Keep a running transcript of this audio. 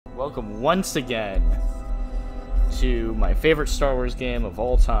Welcome once again to my favorite Star Wars game of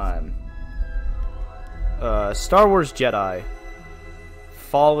all time. Star Wars Jedi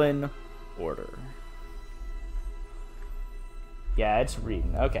Fallen Order. Yeah, it's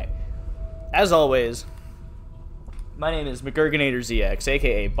reading. Okay. As always, my name is McGurganatorZX,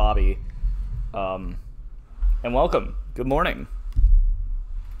 aka Bobby. And welcome. Good morning.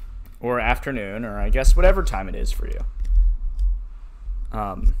 Or afternoon, or I guess whatever time it is for you.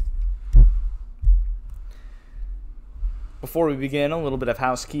 Before we begin, a little bit of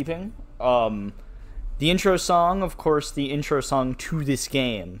housekeeping. The intro song, of course, the intro song to this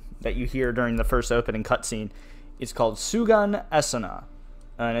game that you hear during the first opening cutscene is called Sugan Esana,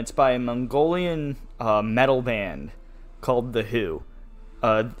 and it's by a Mongolian metal band called The Who.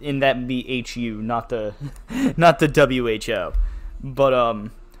 In that be H-U, not the not the WHO. But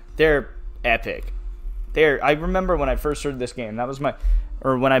they're epic. I remember when I first heard this game,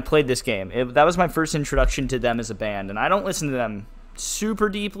 when I played this game, that was my first introduction to them as a band, and I don't listen to them super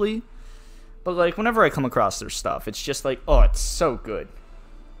deeply, but like whenever I come across their stuff, it's just like, oh, it's so good,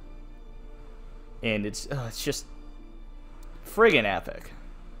 and it's just friggin' epic.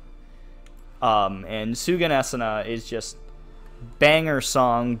 And Sugan Esana is just banger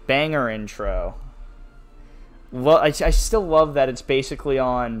song, banger intro. Well, I still love that it's basically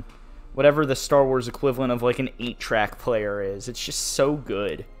on whatever the Star Wars equivalent of like an 8-track player is. It's just so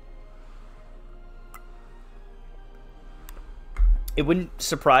good. It wouldn't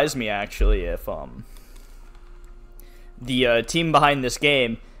surprise me actually if the team behind this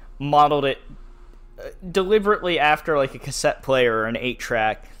game modeled it deliberately after like a cassette player or an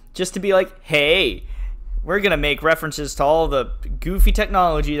 8-track, just to be like, hey, we're gonna make references to all the goofy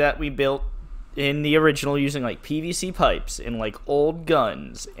technology that we built in the original using like PVC pipes and like old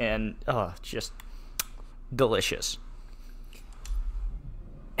guns, and just delicious.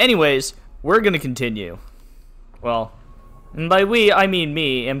 Anyways, we're gonna continue. Well, and by we I mean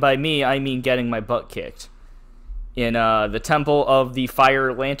me, and by me I mean getting my butt kicked in the Temple of the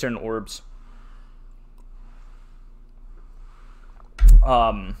Fire Lantern Orbs.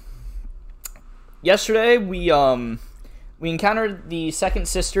 Yesterday we encountered the second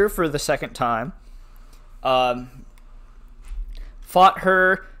sister for the second time. Fought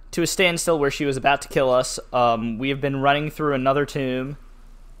her to a standstill where she was about to kill us. We have been running through another tomb.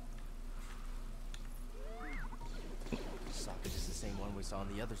 Socket is the same one we saw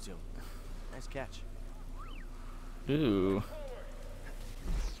in the other tomb. Nice catch. Ooh.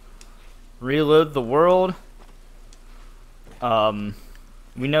 Reload the world.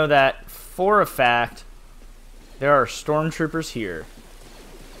 We know that for a fact. There are stormtroopers here.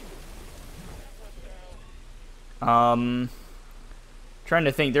 Trying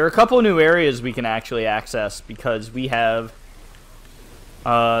to think. There are a couple new areas we can actually access because we have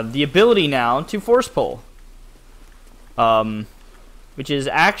the ability now to force pull. Which is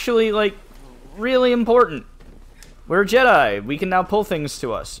actually like really important. We're Jedi. We can now pull things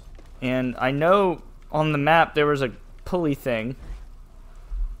to us. And I know on the map there was a pulley thing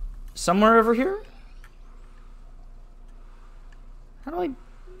somewhere over here.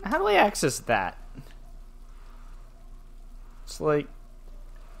 How do I access that? It's like,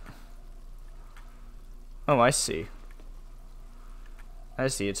 oh, I see.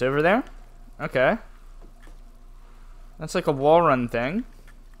 It's over there. Okay. That's like a wall run thing.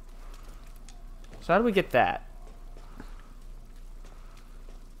 So how do we get that?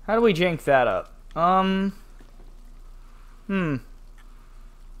 How do we jank that up?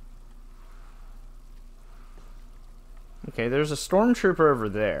 Okay, there's a stormtrooper over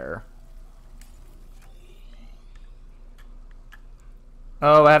there.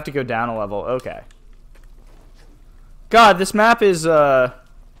 Oh, I have to go down a level. Okay. God, this map is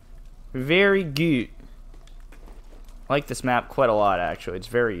very good. I like this map quite a lot, actually. It's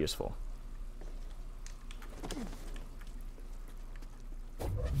very useful.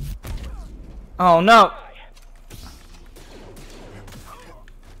 Oh, no.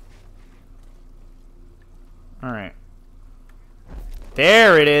 All right.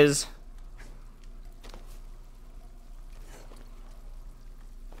 There it is.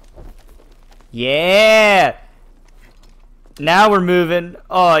 Yeah. Now we're moving.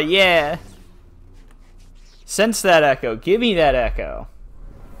 Oh, yeah. Sense that echo. Give me that echo.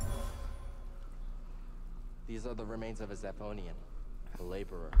 These are the remains of a Zephonian, a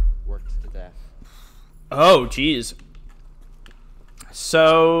laborer, worked to death. Oh, jeez.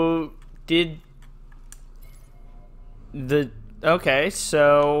 So, okay,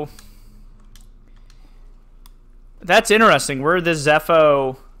 so that's interesting. We're the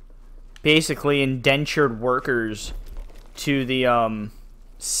Zepho basically indentured workers to the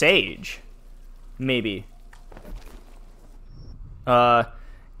Sage. Maybe. And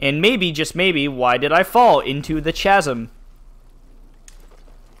maybe, just maybe, why did I fall into the chasm?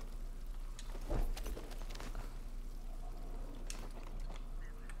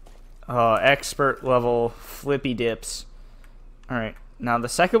 Expert level flippy dips. Alright, now the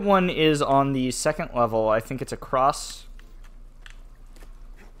second one is on the second level. I think it's across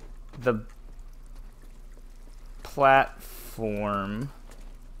the platform.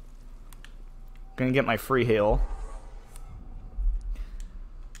 Gonna get my free heal.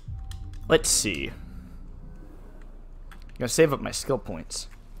 Let's see. Gotta save up my skill points.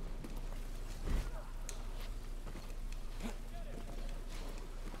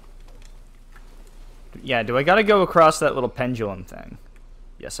 Yeah, do I gotta go across that little pendulum thing?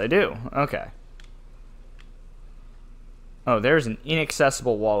 Yes, I do. Okay. Oh, there's an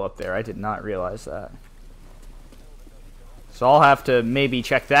inaccessible wall up there. I did not realize that. So I'll have to maybe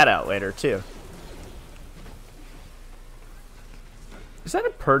check that out later, too. Is that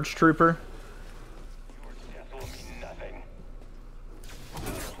a purge trooper?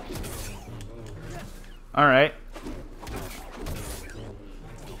 Alright.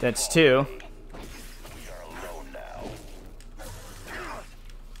 That's two.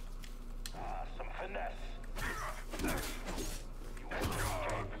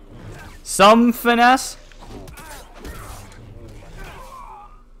 Some finesse?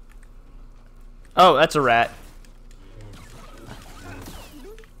 Oh, that's a rat.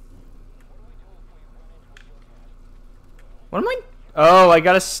 What am I? Oh, I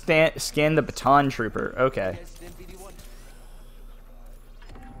gotta scan the baton trooper. Okay.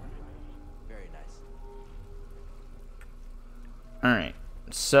 Very nice. Alright.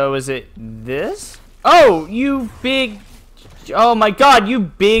 So is it this? Oh, you big... Oh my god, you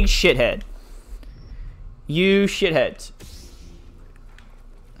big shithead. You shitheads.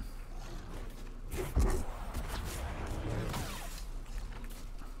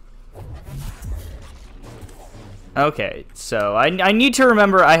 Okay, so I need to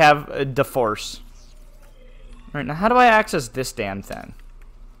remember I have the force. Alright, now how do I access this damn thing?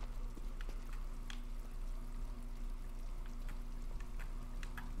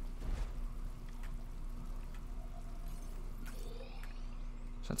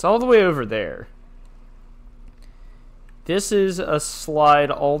 So it's all the way over there. This is a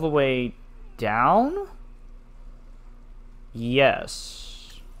slide all the way down? Yes.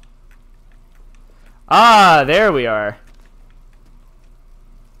 Ah, there we are.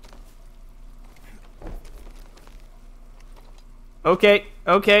 Okay,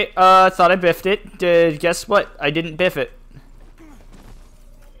 okay, thought I biffed it. Guess what? I didn't biff it.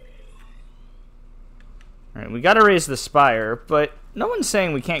 Alright, we gotta raise the spire, but no one's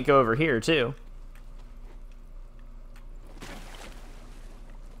saying we can't go over here, too.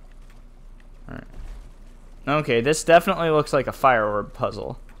 Alright. Okay, this definitely looks like a fire orb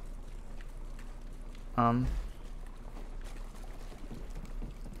puzzle.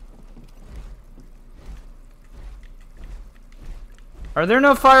 Are there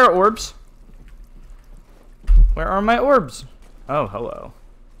no fire orbs? Where are my orbs? Oh, hello.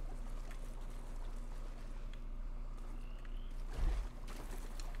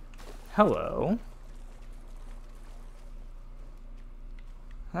 Hello.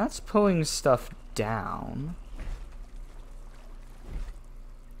 That's pulling stuff down.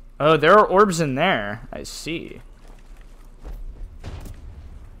 Oh, there are orbs in there. I see.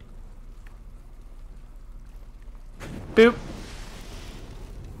 Boop.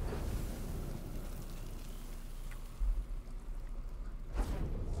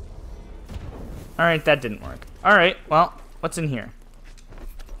 Alright, that didn't work. Alright, well, what's in here?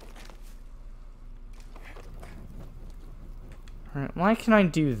 Alright, why can I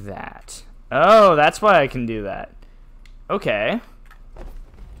do that? Oh, that's why I can do that. Okay.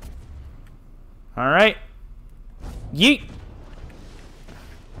 Alright. Yeet!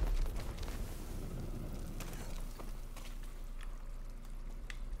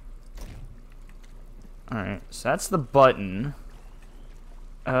 Alright, so that's the button.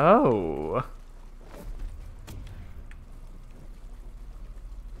 Oh.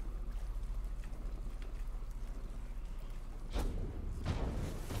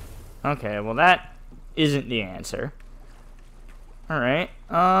 Okay, well that isn't the answer. Alright,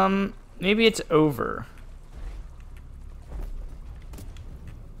 maybe it's over.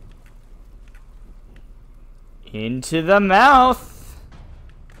 Into the mouth!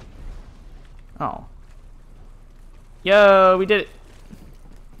 Oh. Yo, we did it!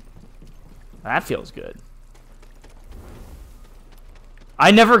 That feels good.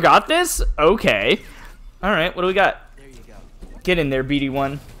 I never got this? Okay. Alright, what do we got? There you go. Get in there, BD1.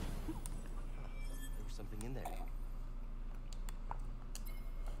 There was something in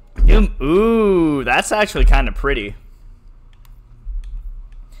there. Ooh, that's actually kind of pretty.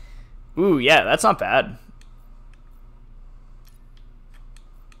 Ooh, yeah, that's not bad.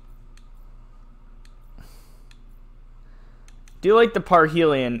 Do like the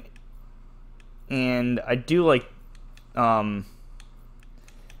Parhelion, and I do like, yeah,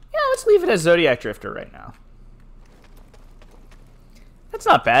 let's leave it as Zodiac Drifter right now. That's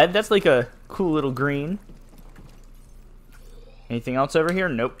not bad. That's like a cool little green. Anything else over here?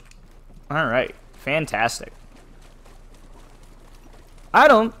 Nope. Alright. Fantastic.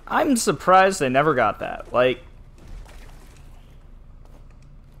 I'm surprised they never got that. Like,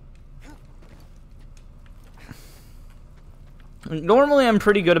 normally I'm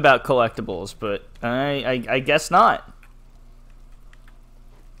pretty good about collectibles, but I guess not.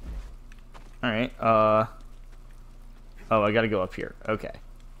 Alright, oh, I gotta go up here. Okay.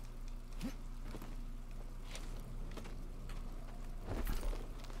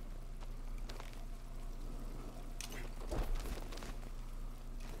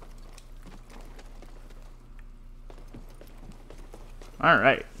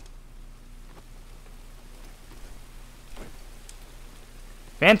 Alright.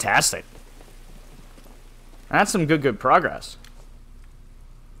 Fantastic. That's some good progress.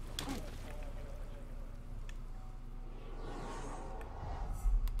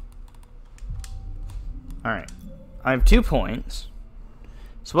 Alright. I have 2 points.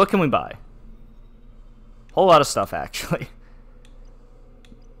 So what can we buy? Whole lot of stuff, actually.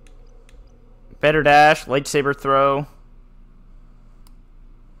 Better dash, lightsaber throw.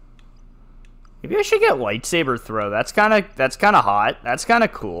 Maybe I should get lightsaber throw. That's kind of hot. That's kind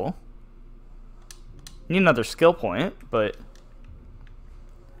of cool. Need another skill point, but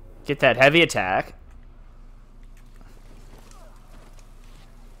get that heavy attack.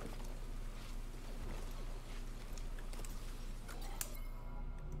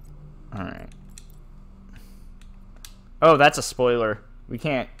 All right. Oh, that's a spoiler. We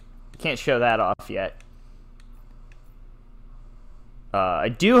can't show that off yet. I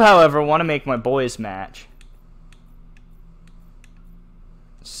do, however, want to make my boys match.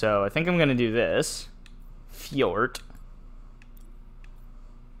 So I think I'm going to do this. Fjord.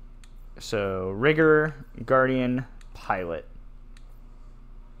 So Rigger, Guardian, Pilot.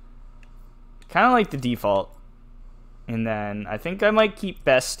 Kind of like the default. And then I think I might keep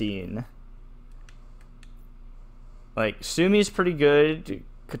Bestine. Like, Sumi's pretty good.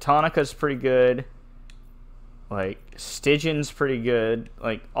 Katanika's pretty good. Like, Stygian's pretty good.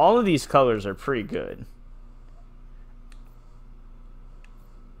 Like, all of these colors are pretty good.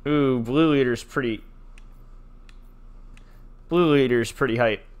 Ooh, Blue Leader's pretty... Blue Leader's pretty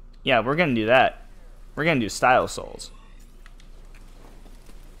hype. Yeah, we're gonna do that. We're gonna do Style Souls.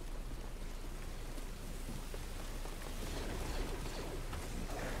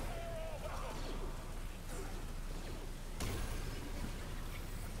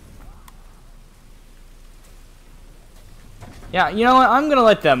 Yeah, you know what? I'm gonna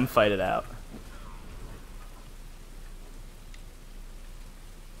let them fight it out.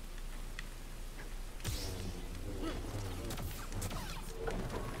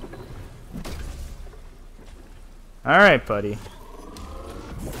 Alright, buddy.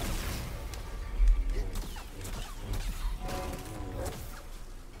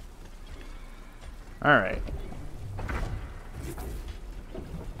 Alright.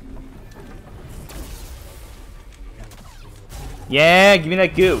 Yeah, give me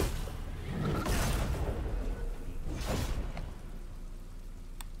that goo.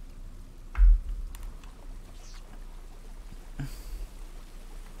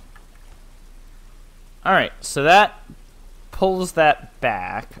 Alright, so that pulls that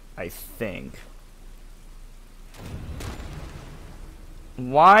back, I think.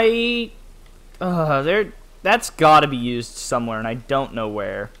 Why? That's gotta be used somewhere, and I don't know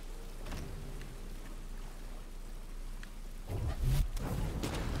where.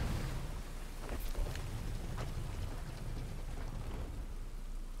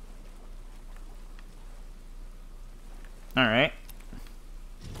 Alright.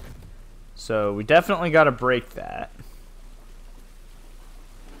 So we definitely got to break that.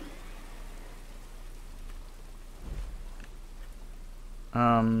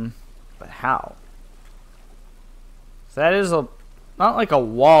 But how? So that is not like a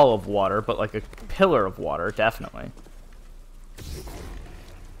wall of water, but like a pillar of water, definitely.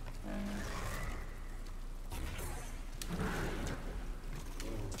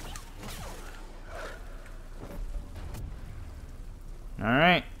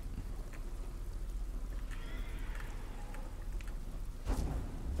 Alright.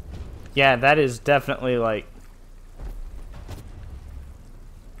 Yeah, that is definitely like...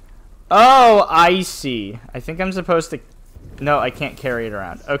 Oh, I see. I think I'm supposed to... No, I can't carry it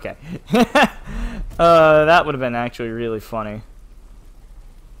around. Okay. That would have been actually really funny.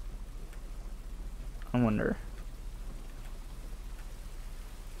 I wonder.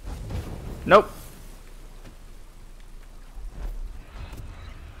 Nope.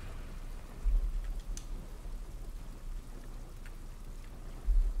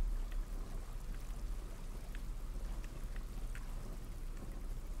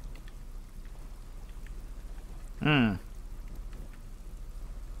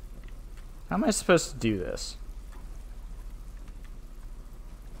 How am I supposed to do this?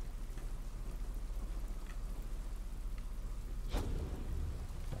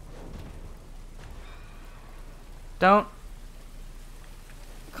 Don't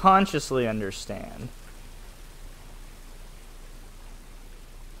consciously understand.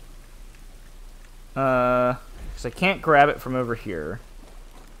 Because I can't grab it from over here.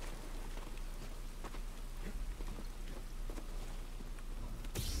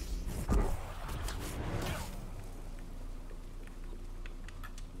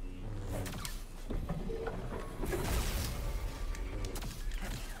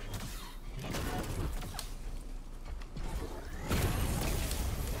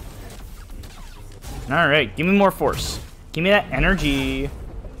 Alright, give me more force. Give me that energy.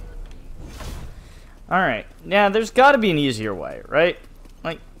 Alright, yeah, there's gotta be an easier way, right?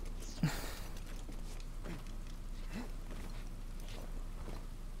 Like...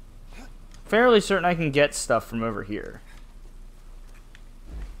 fairly certain I can get stuff from over here.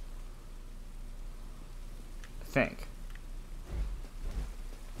 I think.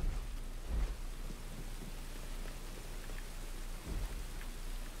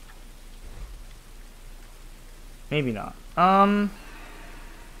 Maybe not. I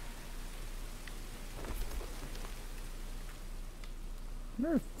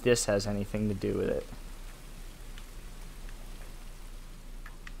wonder if this has anything to do with it.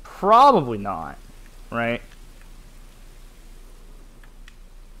 Probably not, right?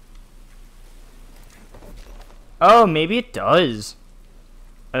 Oh, maybe it does.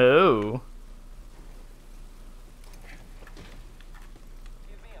 Oh.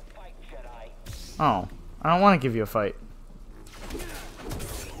 Give me a fight, Jedi. Oh. I don't want to give you a fight.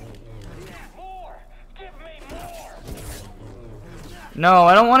 More! Give me more! No,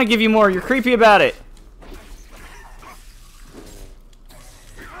 I don't want to give you more. You're creepy about it.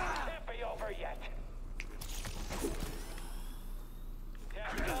 Can't be over yet.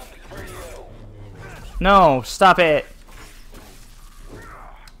 Here comes for you. No, stop it. Is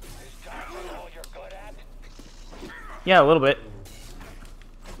time all you're good at? Yeah, a little bit.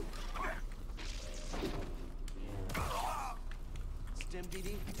 Stim,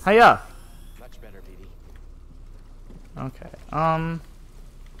 BD? Hiya. Much better, BD. Okay.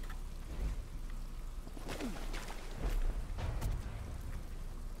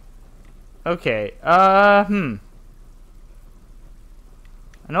 Okay. I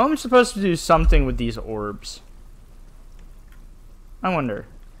know I'm supposed to do something with these orbs. I wonder.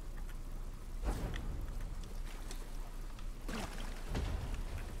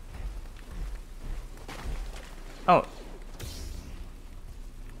 Oh.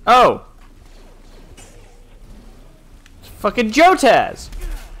 Oh! It's fucking Jotaz!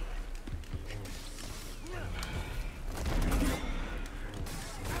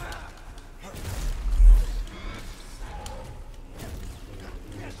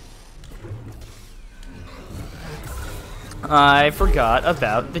 I forgot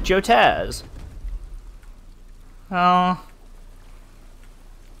about the Jotaz. Oh. I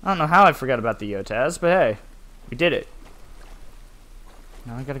don't know how I forgot about the Jotaz, but hey, we did it.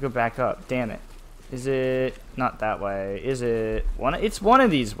 Now I gotta go back up. Damn it. Is it not that way? Is it one? It's one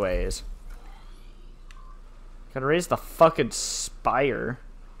of these ways. Gotta raise the fucking spire.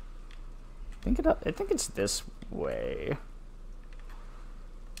 I think it's this way.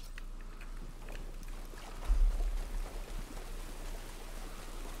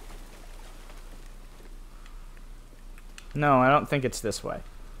 No, I don't think it's this way.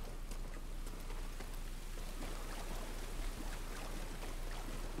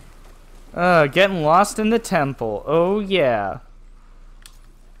 Getting lost in the temple. Oh, yeah.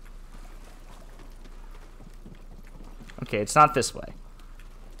 Okay, it's not this way.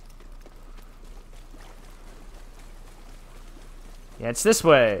 Yeah, it's this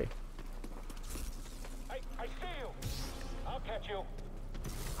way. I see you. I'll catch you.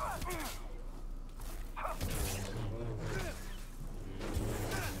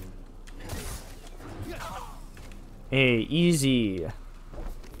 Hey, easy.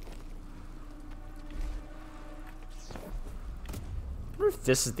 if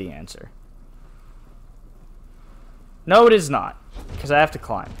this is the answer. No, it is not. Because I have to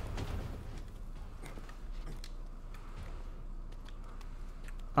climb.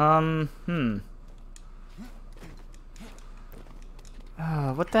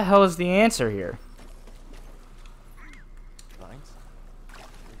 What the hell is the answer here? Vines? They're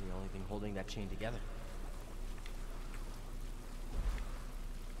the only thing holding that chain together.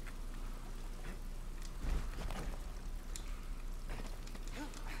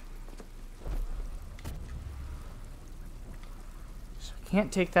 So I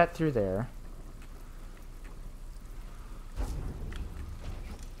can't take that through there.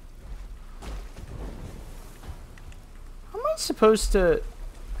 Supposed to...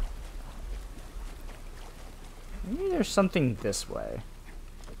 Maybe there's something this way.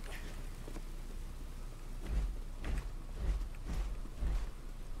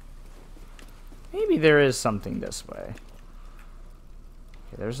 Maybe there is something this way.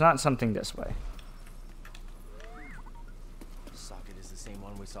 Okay, there's not something this way. The socket is the same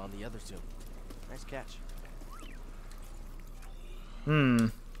one we saw in the other tomb. Nice catch.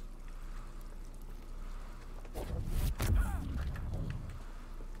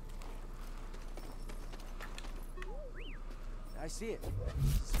 I see it.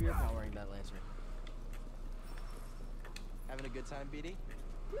 Sphere powering that lantern. Having a good time, BD?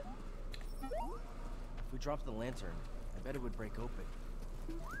 If we dropped the lantern, I bet it would break open.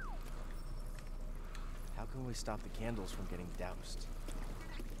 How can we stop the candles from getting doused?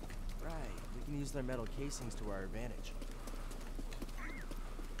 Right, we can use their metal casings to our advantage.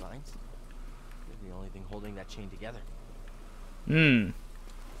 Vines? They're the only thing holding that chain together.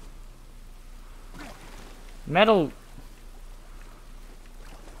 Metal...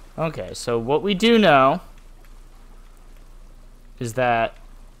 Okay, so what we do know is that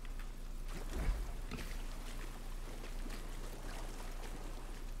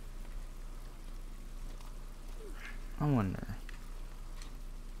I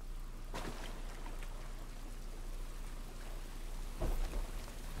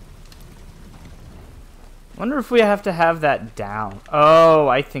wonder if we have to have that down. Oh,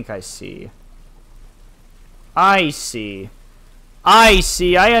 I think I see. I see.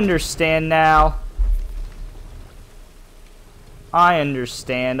 I understand now. I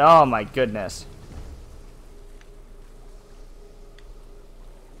understand. Oh my goodness.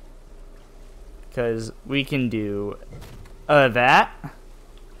 Because we can do that. And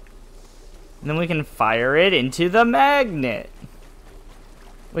then we can fire it into the magnet.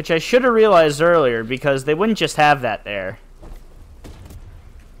 Which I should have realized earlier, because they wouldn't just have that there.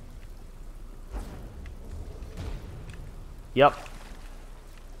 Yep.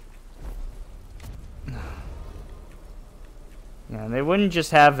 Yeah, they wouldn't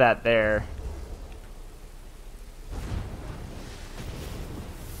just have that there.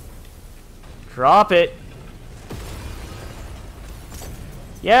 Drop it.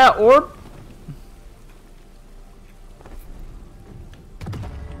 Yeah, orb.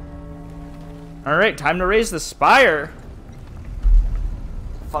 Alright, time to raise the spire.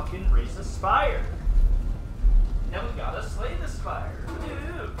 Fucking raise the spire. Now we gotta slay the spire.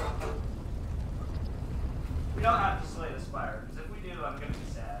 Dude. We don't have to slay the spire, because if we do, I'm gonna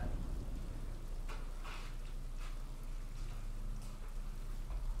be sad.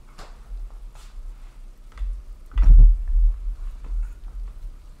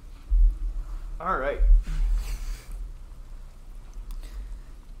 Alright.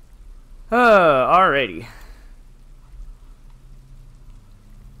 Alrighty.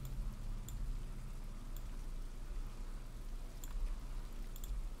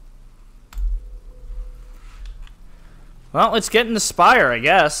 Well, let's get in the spire, I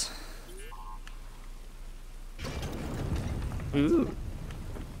guess. Ooh.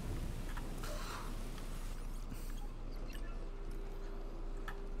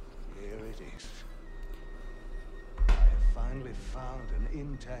 Here it is. I have finally found an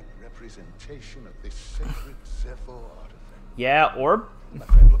intact representation of this sacred Zepho artifact. Yeah, orb? My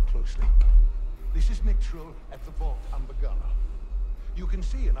friend, look closely. This is Mixtral at the vault Umbagana. You can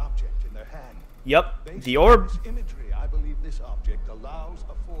see an object in their hand. Yep, Based the on orb. this imagery, I believe this object allows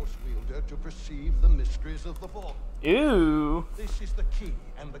a force wielder to perceive the mysteries of the vault. Ooh. This is the key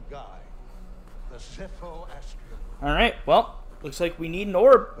and the guide. The Zepho Astrium. Alright, well, looks like we need an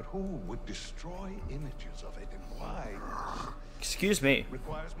orb. But who would destroy images of it and why? Excuse me.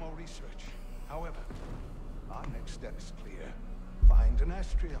 Requires more research. However, our next step is clear. Find an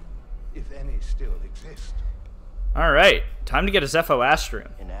Astrium, if any still exist. Alright, time to get a Zepho Astrium.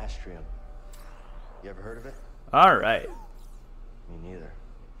 An Astrium. You ever heard of it? Alright. Me neither.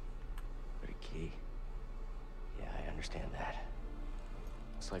 But a key. Yeah, I understand that.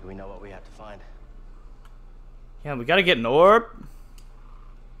 Looks like we know what we have to find. Yeah, we gotta get an orb.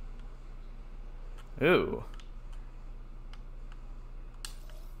 Ooh.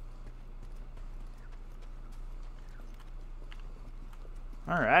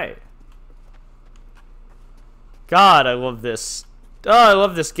 Alright. God, I love this. Oh, I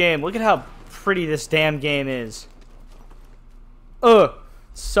love this game. Look at how pretty this damn game is. Ugh.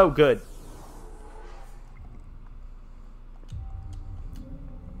 So good.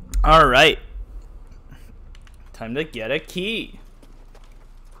 Alright. Time to get a key.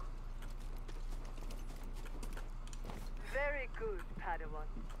 Very good, Padawan.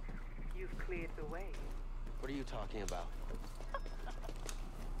 You've cleared the way. What are you talking about?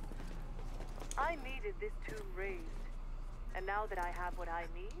 I needed this tomb raised. And now that I have what I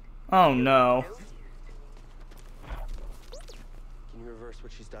need, Oh you'll be no. use to me. Can you reverse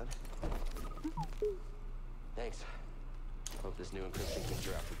what she's done? Thanks. Hope this new encryption keeps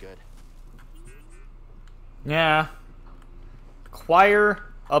her out for good. Yeah. Acquire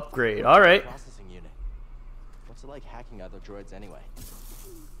upgrade. Alright. Processing unit. What's it like hacking other droids anyway?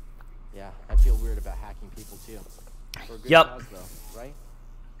 Yeah, I feel weird about hacking people too. For a good Yup. cause though, right?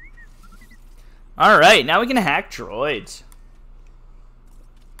 Alright, now we can hack droids.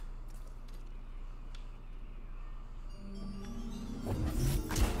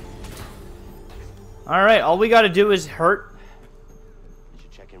 Alright, all we gotta do is hurt. You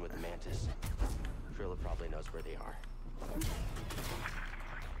should check in with the Mantis. Trilla probably knows where they are.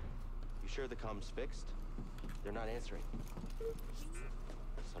 You sure the comm's fixed? They're not answering.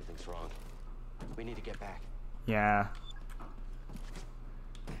 Something's wrong. We need to get back. Yeah.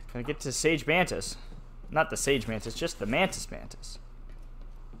 Gotta get to Sage Mantis. Not the Sage Mantis, just the Mantis Mantis.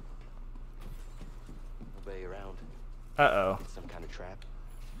 We'll bay around. Uh-oh. It's some kind of trap.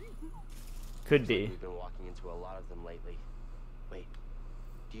 Could be. We've been walking into a lot of them lately. Wait,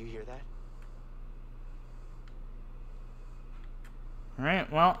 do you hear that? Alright,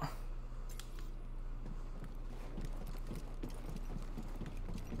 well.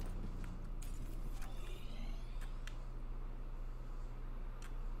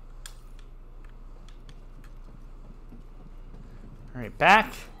 Alright,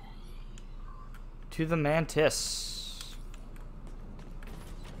 back to the Mantis.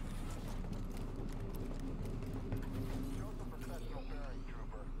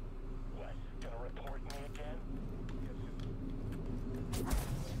 What? Gonna report me again?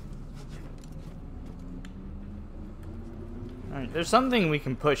 Alright, there's something we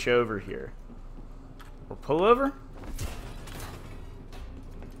can push over here. Or pull over?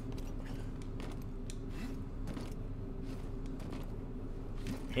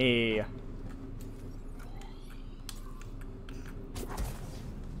 Hey.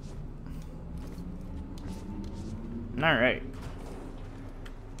 Alright.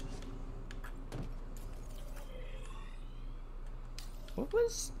 What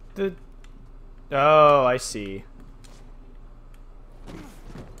was the... Oh, I see.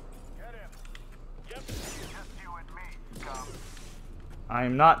 Get him. Yep. Just you and me, scum.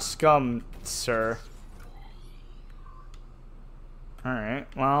 I'm not scum, sir. Alright,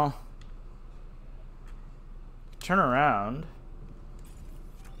 well... Turn around.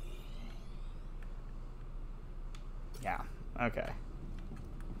 Yeah, okay.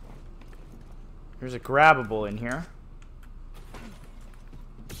 There's a grabbable in here.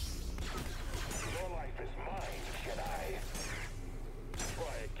 Your life is mine, Jedi.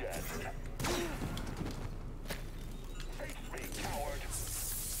 Try again. Face me, coward.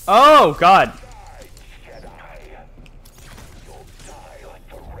 Oh, God! Die, Jedi. You'll die like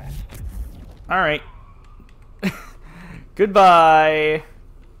the rest. Alright. Goodbye.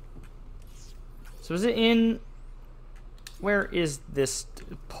 So is it in... Where is this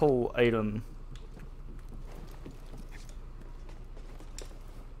pull item?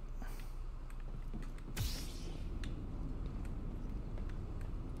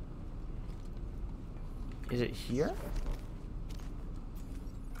 Is it here?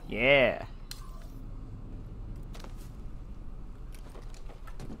 Yeah.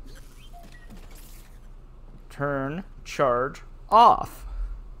 Turn charge off.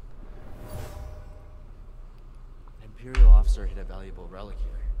 An Imperial officer hid a valuable relic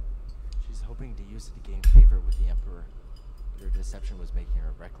here. She's hoping to use it to gain favor with the Emperor, but her deception was making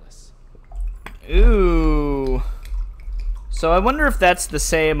her reckless. Ooh. So I wonder if that's the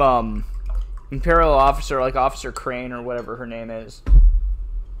same Imperial officer, like Officer Crane or whatever her name is.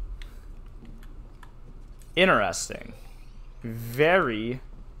 Interesting. Very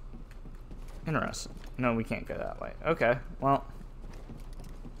interesting. No, we can't go that way. Okay, well.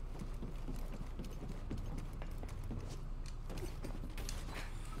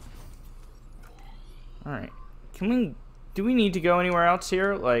 Alright. Do we need to go anywhere else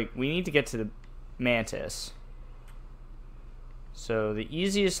here? Like, we need to get to the Mantis. So the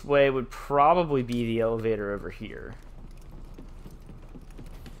easiest way would probably be the elevator over here.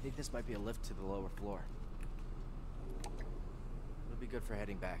 I think this might be a lift to the lower floor. It'll be good for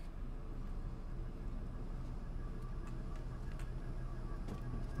heading back.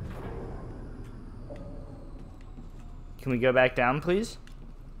 Can we go back down, please?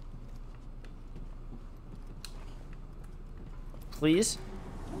 Please?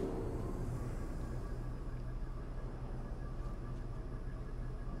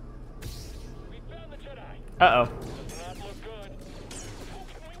 We found the Jedi. Uh-oh. Does not look good.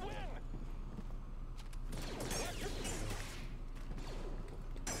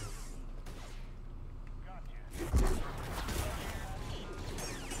 How can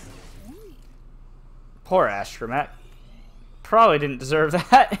we win? Poor Astromech. Probably didn't deserve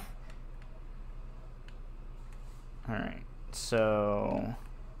that. Alright, so...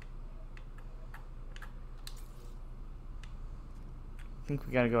 I think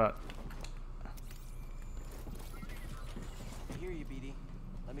we gotta go out. I hear you, BD.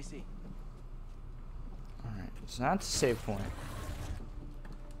 Let me see. Alright, so that's a save point.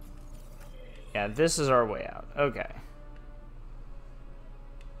 Yeah, this is our way out. Okay.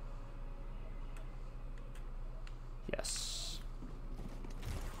 Yes.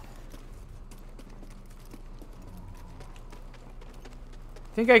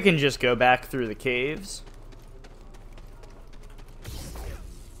 I think I can just go back through the caves.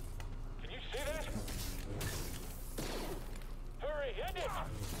 Can you see that? Hurry, end it!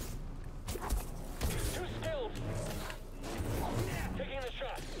 Too skilled. Taking the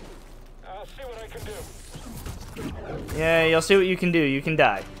shot. I'll see what I can do. Yeah, you'll see what you can do. You can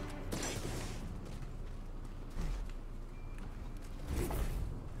die.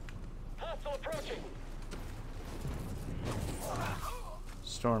 Hostile approaching.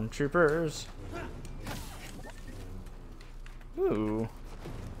 Stormtroopers. Ooh.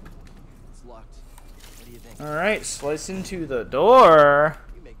 It's locked. What do you think? Alright, slice into the door.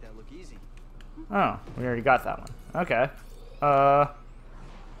 You make that look easy. Oh, we already got that one. Okay. Well.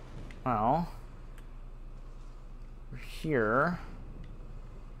 We're here.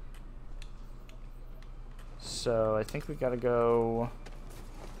 So, I think we gotta go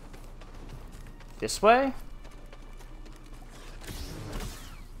this way?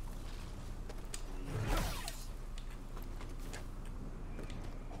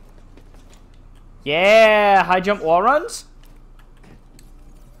 Yeah! High jump wall runs?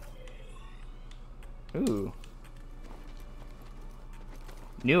 Ooh.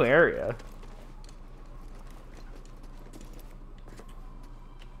 New area.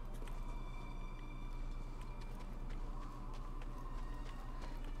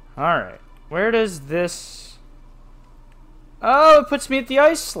 Alright. Where does this... Oh, it puts me at the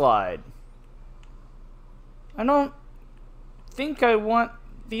ice slide. I don't think I want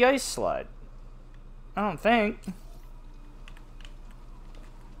the ice slide. I don't think.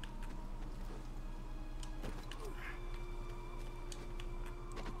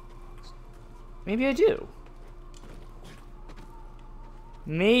 Maybe I do.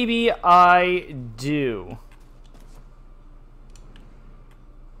 Maybe I do.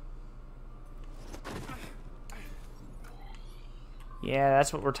 Yeah,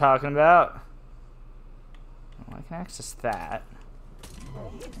 that's what we're talking about. Oh, I can access that.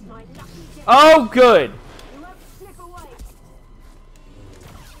 Oh, good!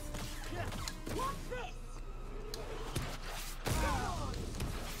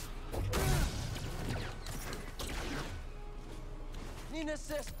 Need an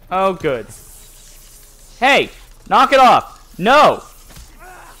assist. Oh, good. Hey! Knock it off! No!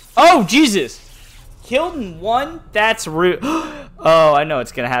 Oh, Jesus! Killed in one? That's rude. Oh, I know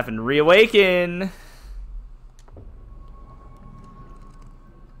what's gonna happen. Reawaken!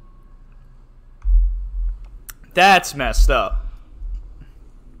 That's messed up.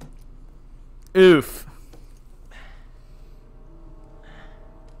 Oof.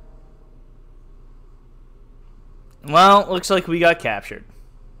 Well, looks like we got captured.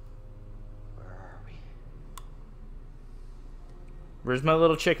 Where are we? Where's my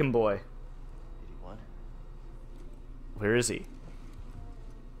little chicken boy? 81. Where is he?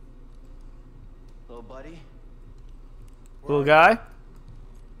 Little buddy. Little guy?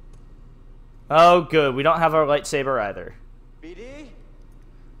 Oh, good. We don't have our lightsaber either. BD?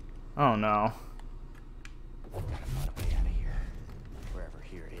 Oh, no. Gotta find a way out of here. Wherever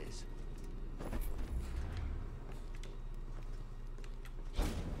here is.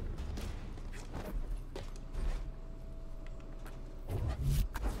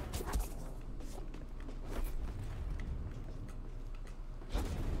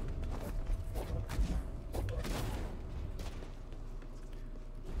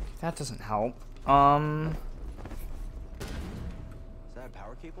 that doesn't help. Is that a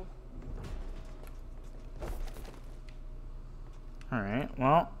power cable? Alright,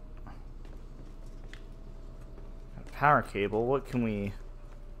 well. A power cable, what can we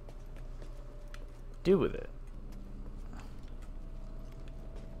do with it?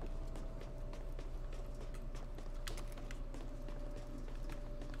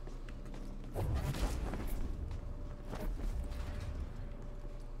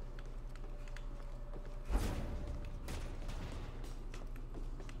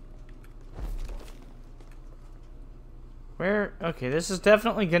 Where? Okay, this is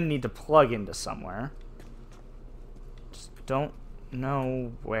definitely gonna need to plug into somewhere. Just don't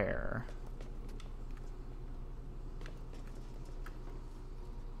know where.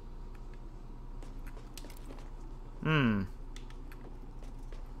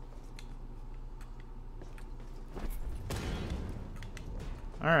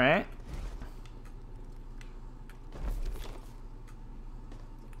 Alright.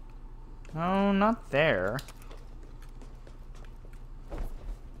 No, not there.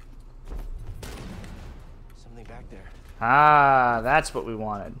 Something back there. Ah, that's what we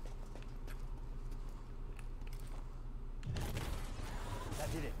wanted.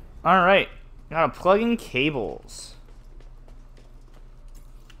 That did it. Alright. Gotta plug in cables.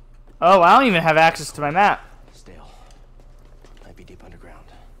 Oh, I don't even have access to my map. Stale. Might be deep underground.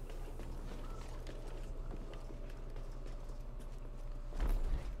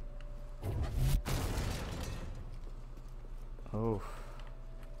 Oh.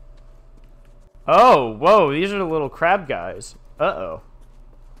 Oh, whoa, these are the little crab guys. Uh-oh.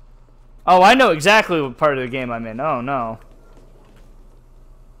 Oh, I know exactly what part of the game I'm in. Oh, no.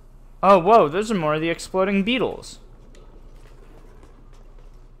 Oh, whoa, those are more of the exploding beetles.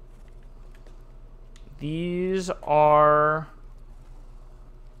 These are...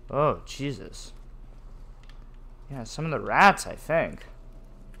 Oh, Jesus. Yeah, some of the rats, I think.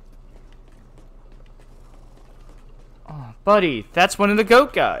 Oh, buddy, that's one of the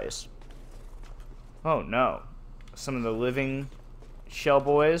goat guys. Oh, no. Some of the living shell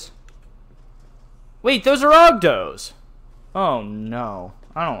boys. Wait, those are Ogdos. Oh, no.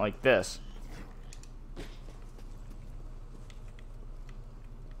 I don't like this. There's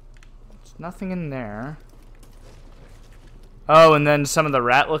nothing in there. Oh, and then some of the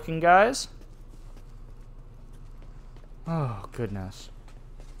rat-looking guys. Oh, goodness.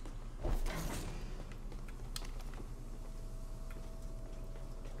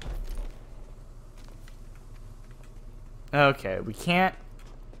 Okay, we can't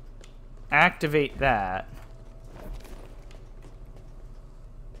activate that.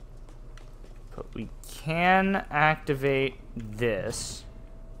 But we can activate this.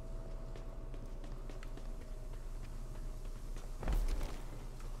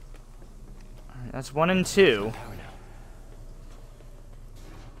 Alright, that's 1 and 2.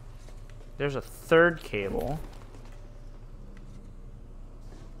 There's a third cable.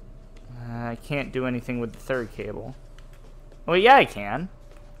 I can't do anything with the third cable. Well, yeah, I can.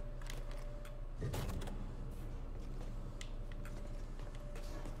 What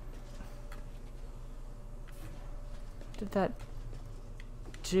did that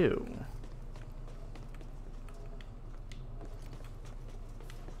do?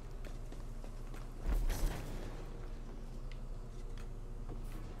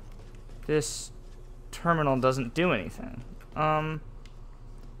 This terminal doesn't do anything.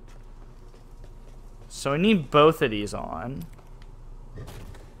 So I need both of these on.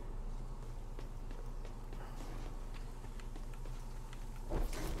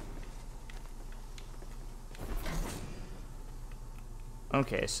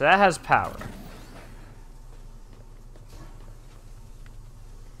 Okay, so that has power.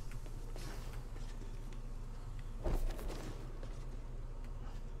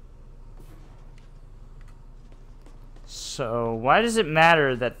 So why does it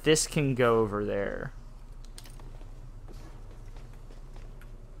matter that this can go over there?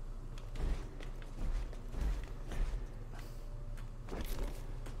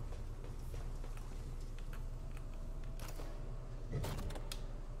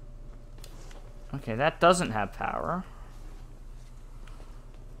 Okay, that doesn't have power.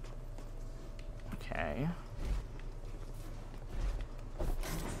 Okay.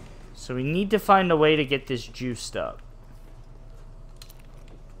 So we need to find a way to get this juiced up.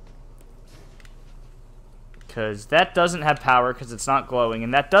 Because that doesn't have power because it's not glowing,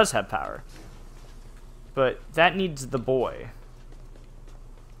 and that does have power. But that needs the boy.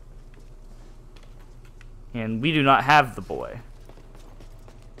 And we do not have the boy.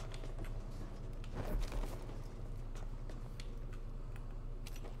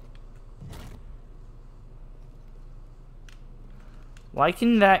 Why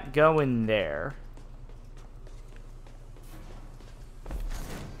can that go in there?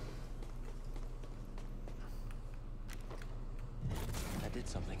 That did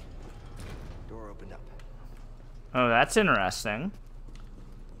something. Door opened up. Oh, that's interesting.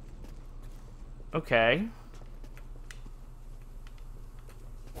 Okay.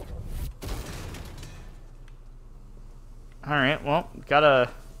 Alright, well, gotta...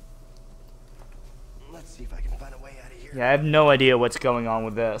 Let's see if I can find a way out of here. Yeah, I have no idea what's going on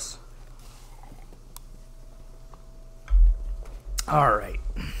with this. Alright.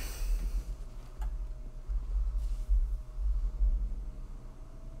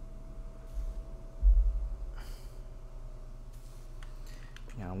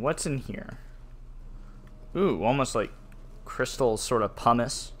 Now, what's in here? Ooh, almost like crystal sort of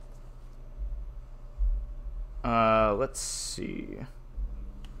pumice. Let's see.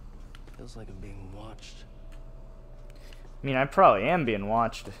 Feels like I'm being watched. I mean, I probably am being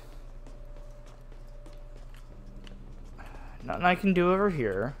watched. Nothing I can do over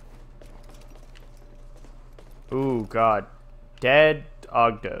here. Ooh, God. Dead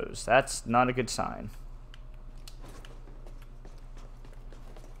Ogdos. That's not a good sign.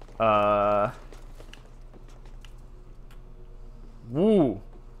 Woo.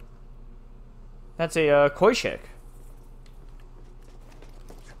 That's a koi chick.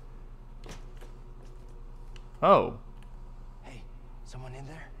 Oh. Hey, someone in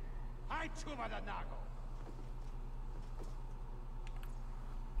there?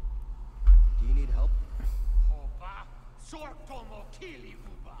 Do you need help?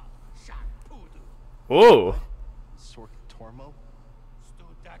 Whoa. Sork Tormo?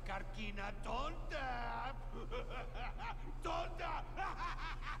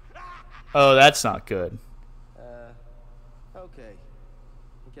 Oh, that's not good. Okay.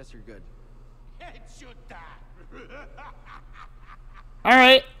 I guess you're good.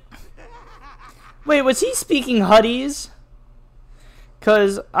 Alright. Wait, was he speaking Huddies?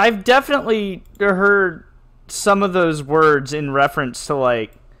 Because I've definitely heard some of those words in reference to,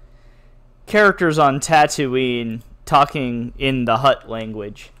 like, characters on Tatooine talking in the Hutt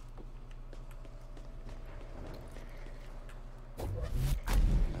language.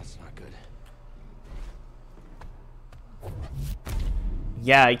 That's not good.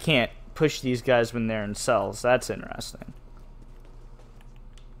 Yeah, I can't push these guys when they're in cells. That's interesting.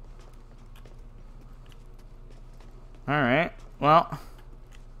 Alright, well,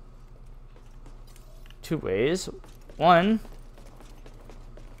 two ways. One,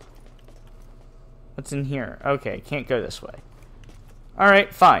 what's in here? Okay, can't go this way.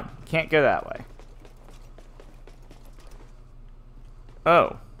 Alright, fine. Can't go that way.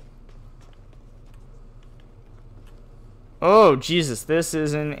 Oh. Oh, Jesus, this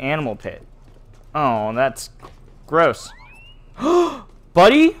is an animal pit. Oh, that's gross.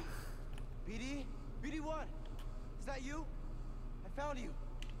 Buddy? BD? BD1? Is that you? I found you.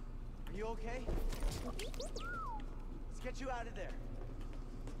 Are you okay? Let's get you out of there.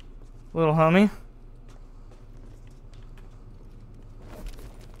 Little homie.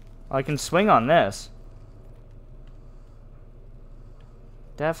 I can swing on this.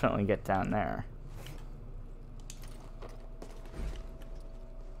 Definitely get down there.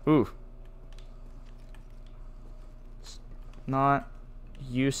 Ooh. It's not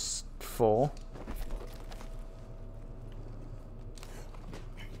useful.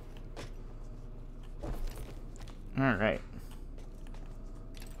 Alright.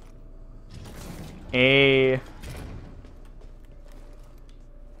 Yeah,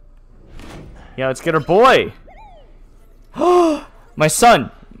 let's get our boy. My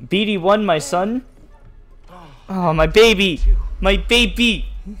son. BD1, my son. Oh, my baby. My baby.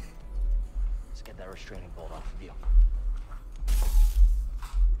 Let's get that restraining bolt off of you.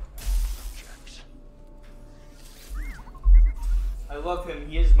 Jerks. I love him.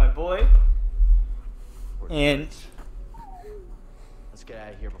 He is my boy. And let's get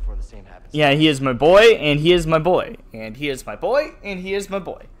out of here before the same happens. yeah, he is my boy, and he is my boy, and he is my boy, and he is my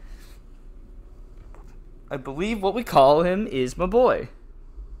boy. I believe what we call him is my boy.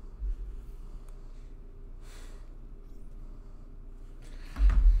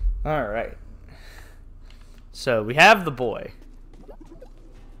 Alright. So, we have the boy.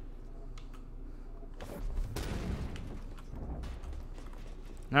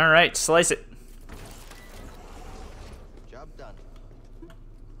 Alright, slice it. Job done.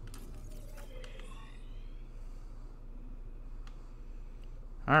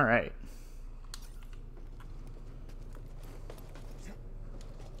 Alright.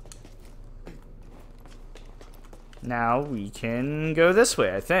 Now we can go this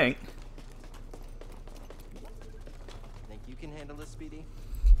way, I think. Think you can handle this, Speedy?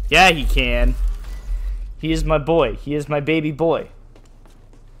 Yeah, he can. He is my boy. He is my baby boy.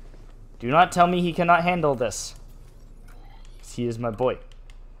 Do not tell me he cannot handle this. He is my boy.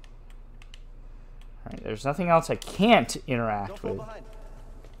 Alright, there's nothing else I can't interact with.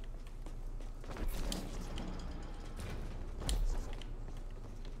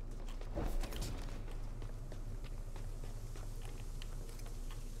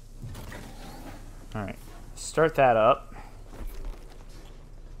 Alright, start that up.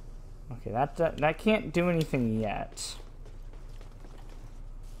 Okay, that can't do anything yet.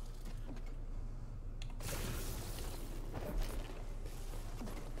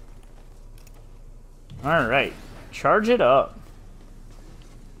 Alright, charge it up.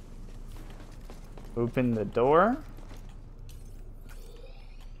 Open the door.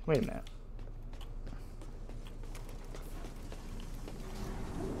 Wait a minute.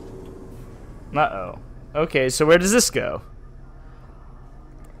 Uh-oh. Okay, so where does this go?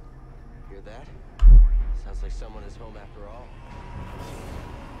 Hear that? Sounds like someone is home after all.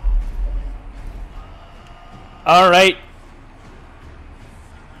 Alright.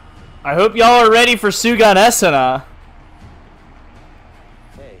 I hope y'all are ready for Sugan Esena.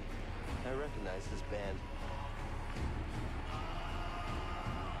 Hey, I recognize this band.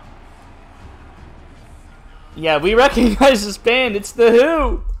 Yeah, we recognize this band. It's The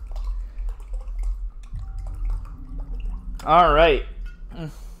Who. Alright.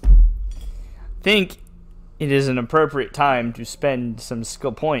 Think it is an appropriate time to spend some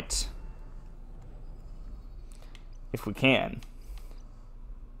skill points. If we can.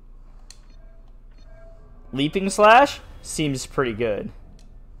 Leaping Slash seems pretty good.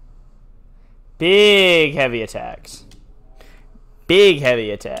 Big heavy attacks. Big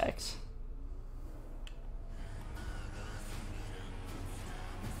heavy attacks.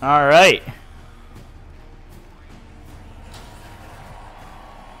 Alright.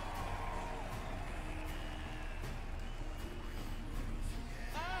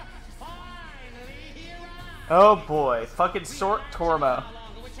 Oh boy, fucking Sort Tormo.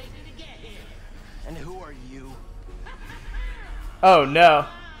 And who are you? Oh no.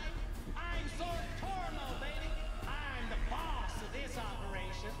 I'm Sort Tormo, baby. I'm the boss of this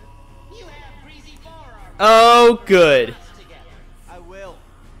operation. You have greasy forearms. Oh good. I will.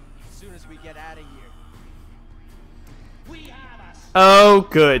 As soon as we get out of here. We have a Oh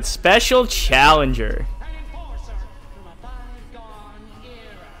good. Special Challenger. an enforcer from a bygone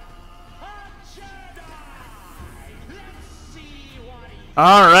era. A Jedi. Let's see what he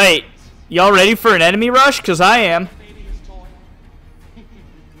Alright. Y'all ready for an enemy rush? Because I am. baby is toy.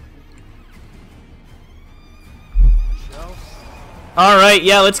 Show? Alright,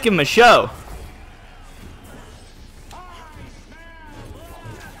 yeah, let's give him a show.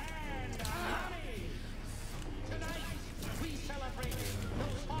 Tonight, we celebrate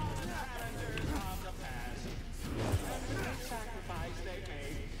those fallen challengers of the past and the great sacrifice they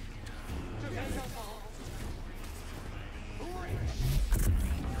made to make us all rich.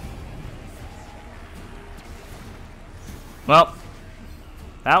 Well,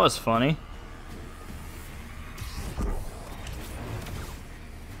 that was funny.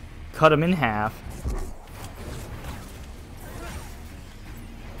 Cut him in half.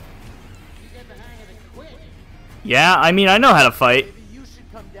 You get the hang of it quick. Yeah, I mean, I know how to fight. Maybe you should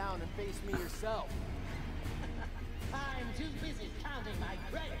come down and face me yourself. I'm too busy counting my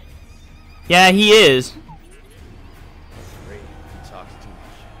credits. Yeah, he is. Great. He talks too much.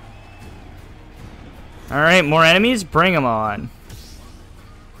 Alright, more enemies? Bring them on.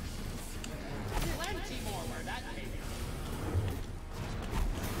 Plenty more where that came from.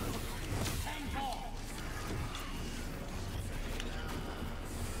 10 more.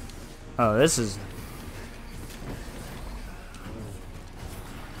 Oh, this is...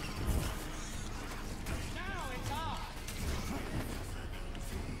 Now it's on.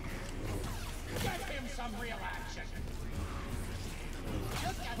 Get him some real action.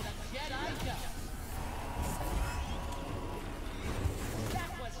 Look at the Jedi go. That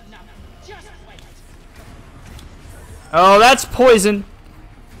was nothing. Just wait. Oh, that's poison.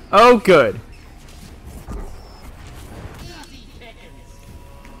 Oh, good. Easy pickings.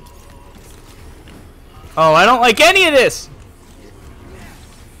 Oh, I don't like any of this.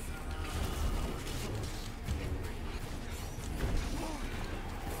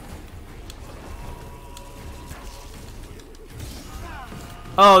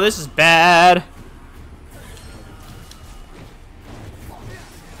 Oh, this is bad.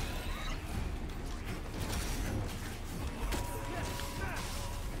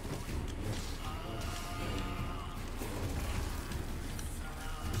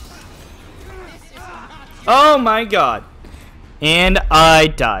 Oh my god. And I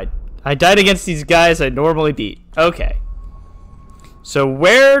died. I died against these guys I normally beat. Okay. So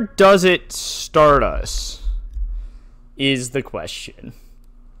where does it start us? Is the question.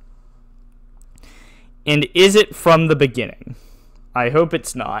 And is it from the beginning? I hope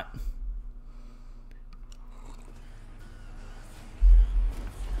it's not.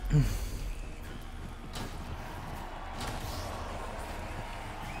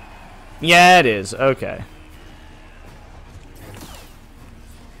 Yeah, it is. Okay.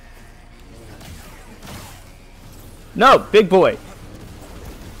 No, big boy.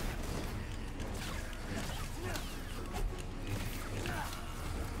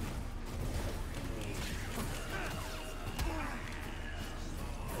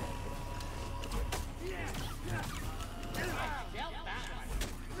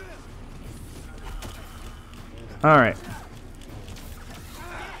 All right.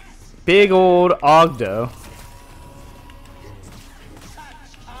 Big old Ogdo.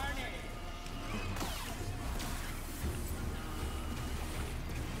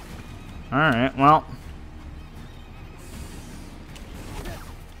 All right, well.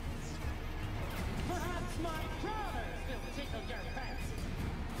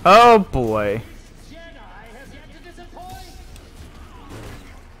 Oh boy. Jedi has yet to disappoint.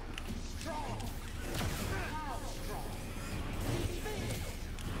 Strong. How strong? He's big.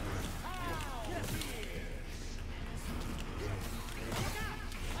 How big?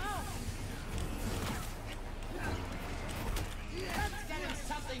 Let's get him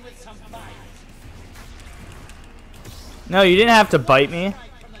something with some bite. No, you didn't have to bite me. Right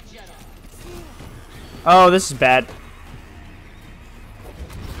from the Jedi. Oh, this is bad.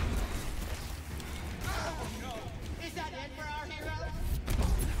 Is that it for our hero?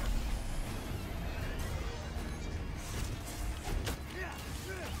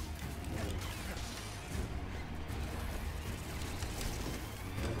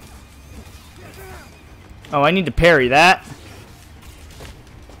 Oh, I need to parry that.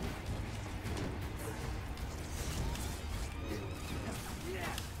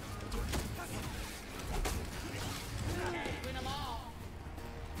 Win them all.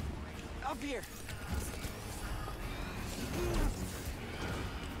 Up here.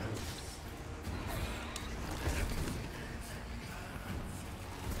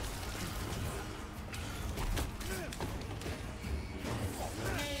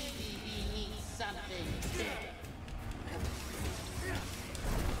 Maybe he needs something big.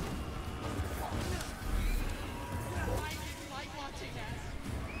 I didn't like watching that.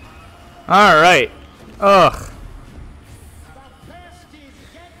 All right. Ugh. The best is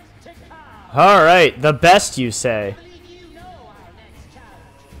yet to come. All right. The best, you say. I believe you know our next challenge.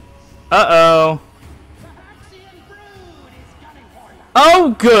 Uh-oh. Phyrexian brood is gunning for you. Oh,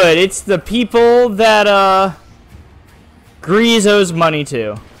 good. It's the people that, Grease owes money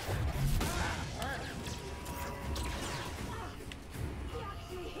to.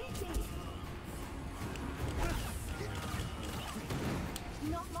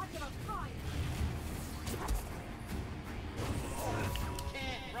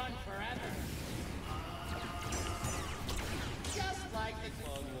 Can't run forever. Just like the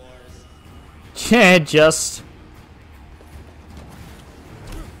Clone Wars. Yeah, just...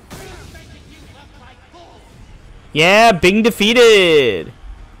 Making you look like fools. Yeah, being defeated.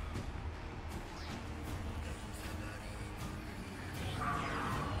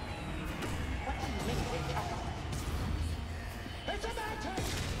 It's a mountain.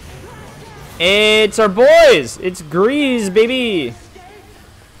 It's our boys. It's Grease, baby.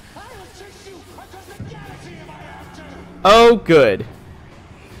 I will chase you across the galaxy if I have to. Oh, good.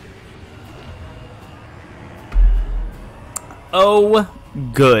 Oh,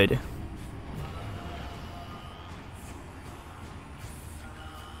 good.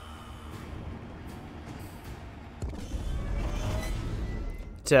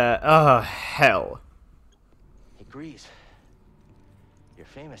 Oh, hell. Hey, Grease. You're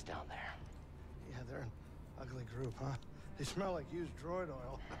famous down there. Yeah, they're an ugly group, huh? They smell like used droid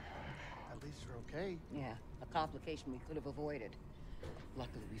oil. At least they're okay. Yeah, a complication we could have avoided.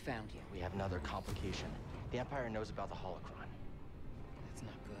 Luckily, we found you. We have another complication. The Empire knows about the holocron. That's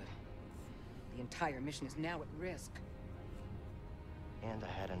not good. The entire mission is now at risk. And I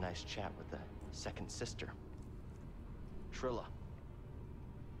had a nice chat with the second sister, Trilla.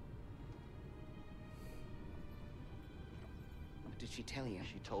 What did she tell you?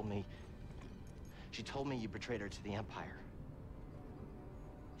 She told me you betrayed her to the Empire.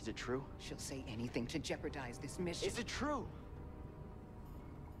 Is it true? She'll say anything to jeopardize this mission. Is it true?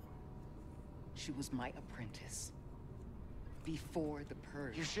 She was my apprentice. Before the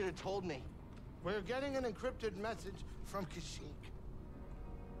Purge. You should have told me. We're getting an encrypted message from Kashyyyk.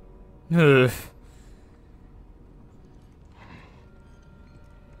 Ugh.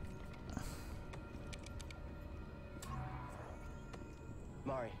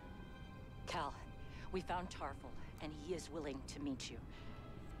 Mari, Cal, we found Tarful, and he is willing to meet you.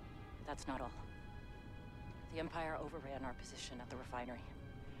 That's not all. The Empire overran our position at the refinery.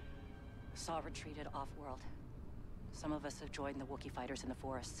 Saw retreated off-world. Some of us have joined the Wookiee fighters in the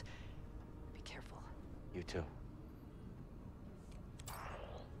forests. Be careful. you too.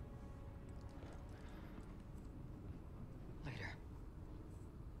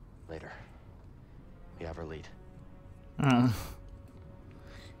 Later. We have our lead.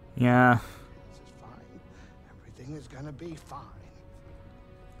 Yeah. This is fine. Everything is gonna be fine.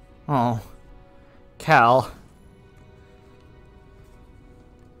 Oh. Cal.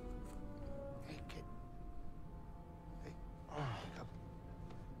 Hey, kid. Hey, wake up.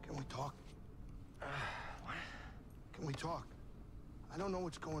 Can we talk? What? Can we talk? I don't know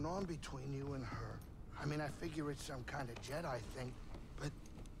what's going on between you and her. I mean, I figure it's some kind of Jedi thing, but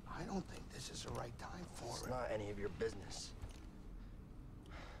I don't think this is the right time for It's it. not any of your business.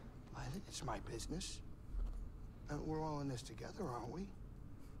 I think it's my business. We're all in this together, aren't we?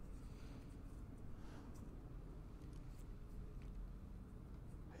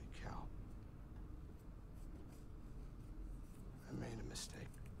 Hey, Cal. I made a mistake.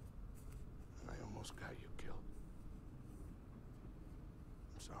 And I almost got you killed.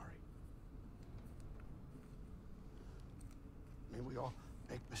 I'm sorry. I mean, we all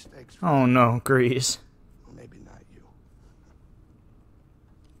make mistakes. Oh no, Grease. Well, maybe not you.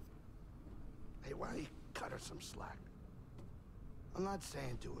 Hey, why don't you cut her some slack? I'm not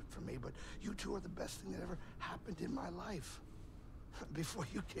saying do it for me, but you two are the best thing that ever happened in my life. Before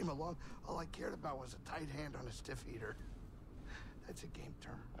you came along, all I cared about was a tight hand on a stiff heater. That's a game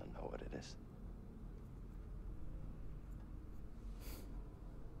term. I know what it is.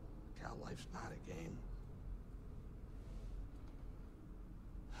 Cal, life's not a game.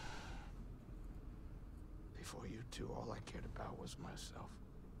 Before you two, all I cared about was myself.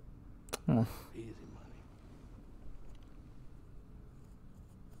 Oh. Easy money.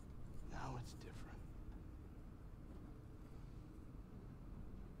 Now it's different.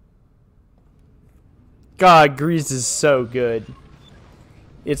 God, Grease is so good.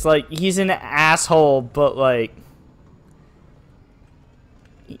 It's like he's an asshole, but like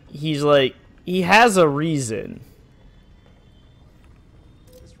he's like he has a reason.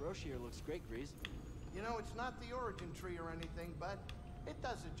 This Roshi looks great, Grease. You know, it's not the origin tree or anything, but it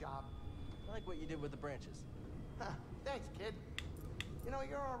does the job. I like what you did with the branches. Huh, thanks, kid. You know,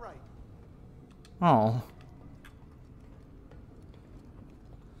 you're all right. Oh.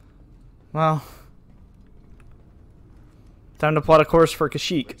 Well. Time to plot a course for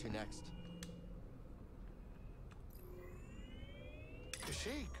Kashyyyk. Where to next?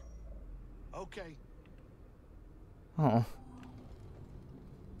 Kashyyyk. Okay. Oh.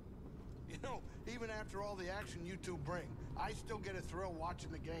 You know, even after all the action you two bring, I still get a thrill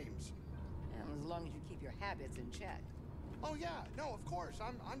watching the games. As long as you keep your habits in check. Oh yeah, no, of course.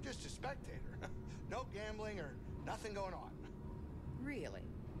 I'm just a spectator. No gambling or nothing going on. Really?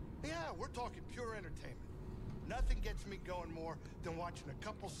 Yeah, we're talking pure entertainment. Nothing gets me going more than watching a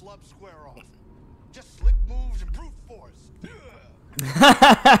couple slubs square off. Just slick moves and brute force.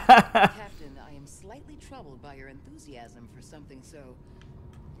 Captain, I am slightly troubled by your enthusiasm for something so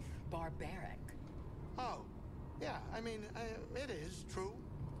barbaric. Oh, yeah, I mean, it is true.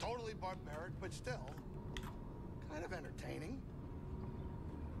 Totally barbaric, but still kind of entertaining.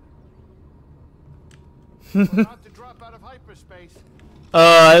 We're not to drop out of hyperspace.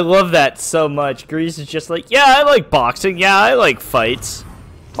 I love that so much. Grease is just like, yeah, I like boxing. Yeah, I like fights.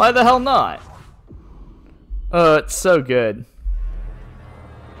 Why the hell not? It's so good.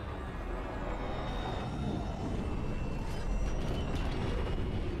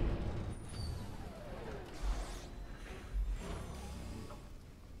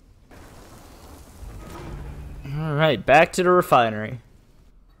 Alright, back to the refinery.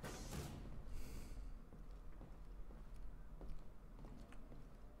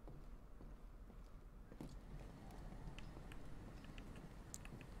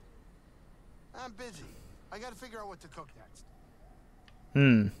 I'm busy. I gotta figure out what to cook next.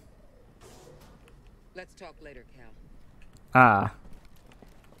 Let's talk later, Cal. Ah.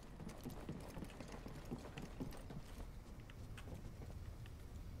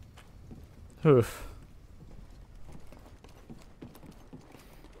 Oof.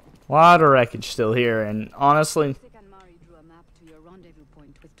 Lot of wreckage still here, and honestly... and Mari drew a map to your rendezvous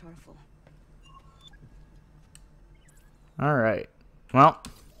point with Tarful.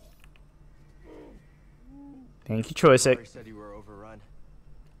 Thank you, Choisic. Corey said you were overrun.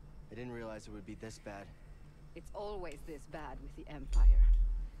 I didn't realize it would be this bad. It's always this bad with the Empire.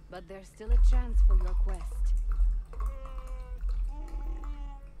 But there's still a chance for your quest.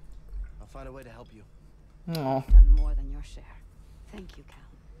 I'll find a way to help you. Oh. Done more than your share. Thank you,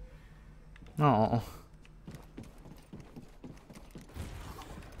 Cal.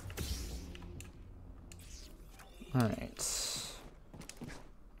 Oh. Alright.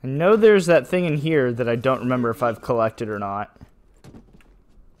 I know there's that thing in here that I don't remember if I've collected or not.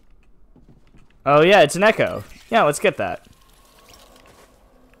 Oh yeah, it's an echo. Yeah, let's get that.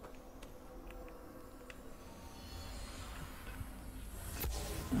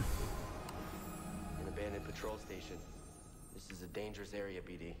 An abandoned patrol station. This is a dangerous area,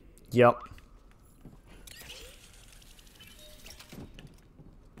 BD. Yep.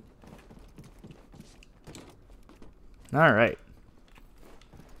 Alright.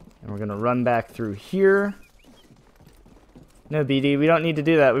 And we're gonna run back through here. No, BD, we don't need to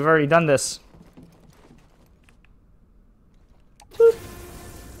do that. We've already done this. Boop.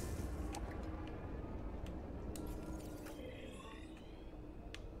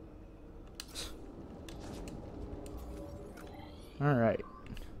 Alright.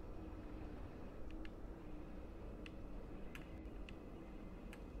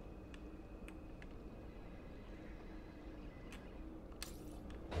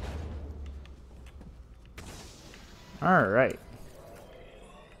 Alright.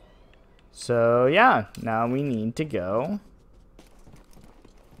 So, yeah, now we need to go.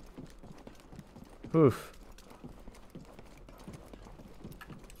 Oof.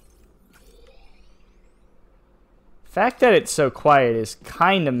 Fact that it's so quiet is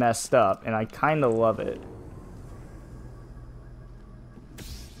kind of messed up, and I kind of love it.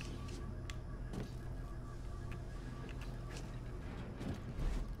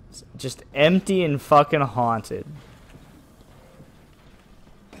 It's just empty and fucking haunted.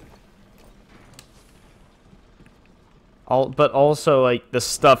 But also, like, the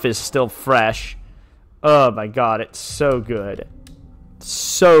stuff is still fresh. Oh my god, it's so good.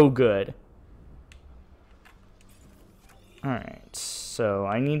 So good. Alright, so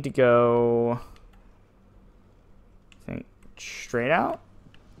I need to go, I think, straight out?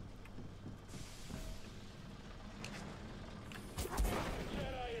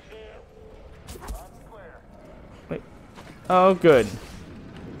 Wait. Oh, good.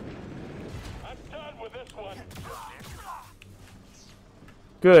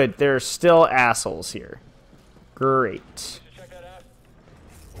 Good, there are still assholes here. Great.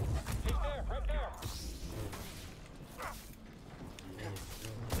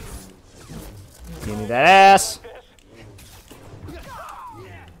 Give me that ass.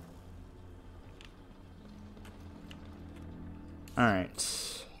 Alright.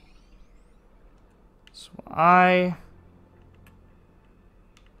 So I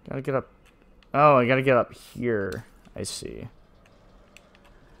gotta get up. Oh, I gotta get up here. I see.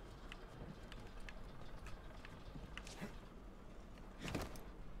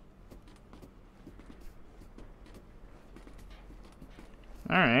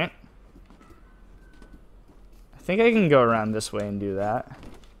 Alright. I think I can go around this way and do that.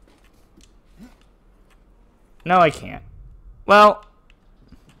 No, I can't. Well.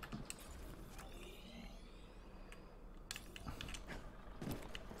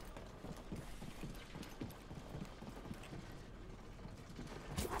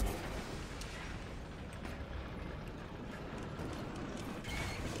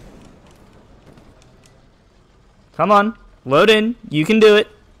 Come on. Load in. You can do it.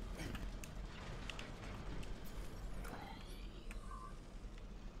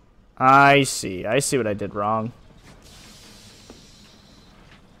 I see. I see what I did wrong.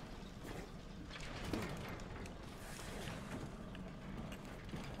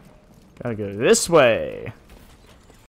 Gotta go this way.